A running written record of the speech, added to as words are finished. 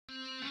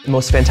The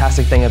most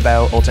fantastic thing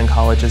about Oulton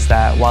College is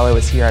that while I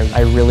was here,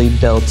 I really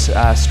built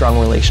strong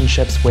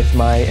relationships with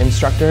my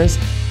instructors.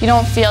 You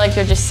don't feel like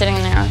you're just sitting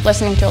there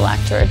listening to a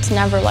lecture. It's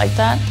never like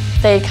that.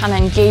 They kind of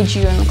engage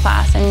you in the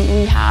class, and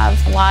we have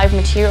live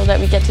material that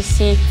we get to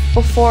see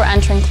before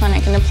entering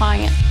clinic and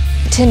applying it.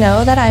 To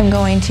know that I'm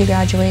going to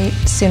graduate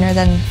sooner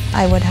than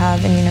I would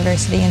have in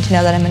university, and to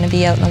know that I'm going to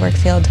be out in the work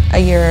field a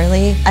year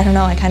early, I don't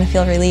know, I kind of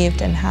feel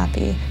relieved and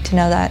happy to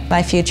know that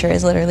my future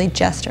is literally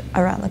just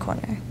around the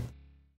corner.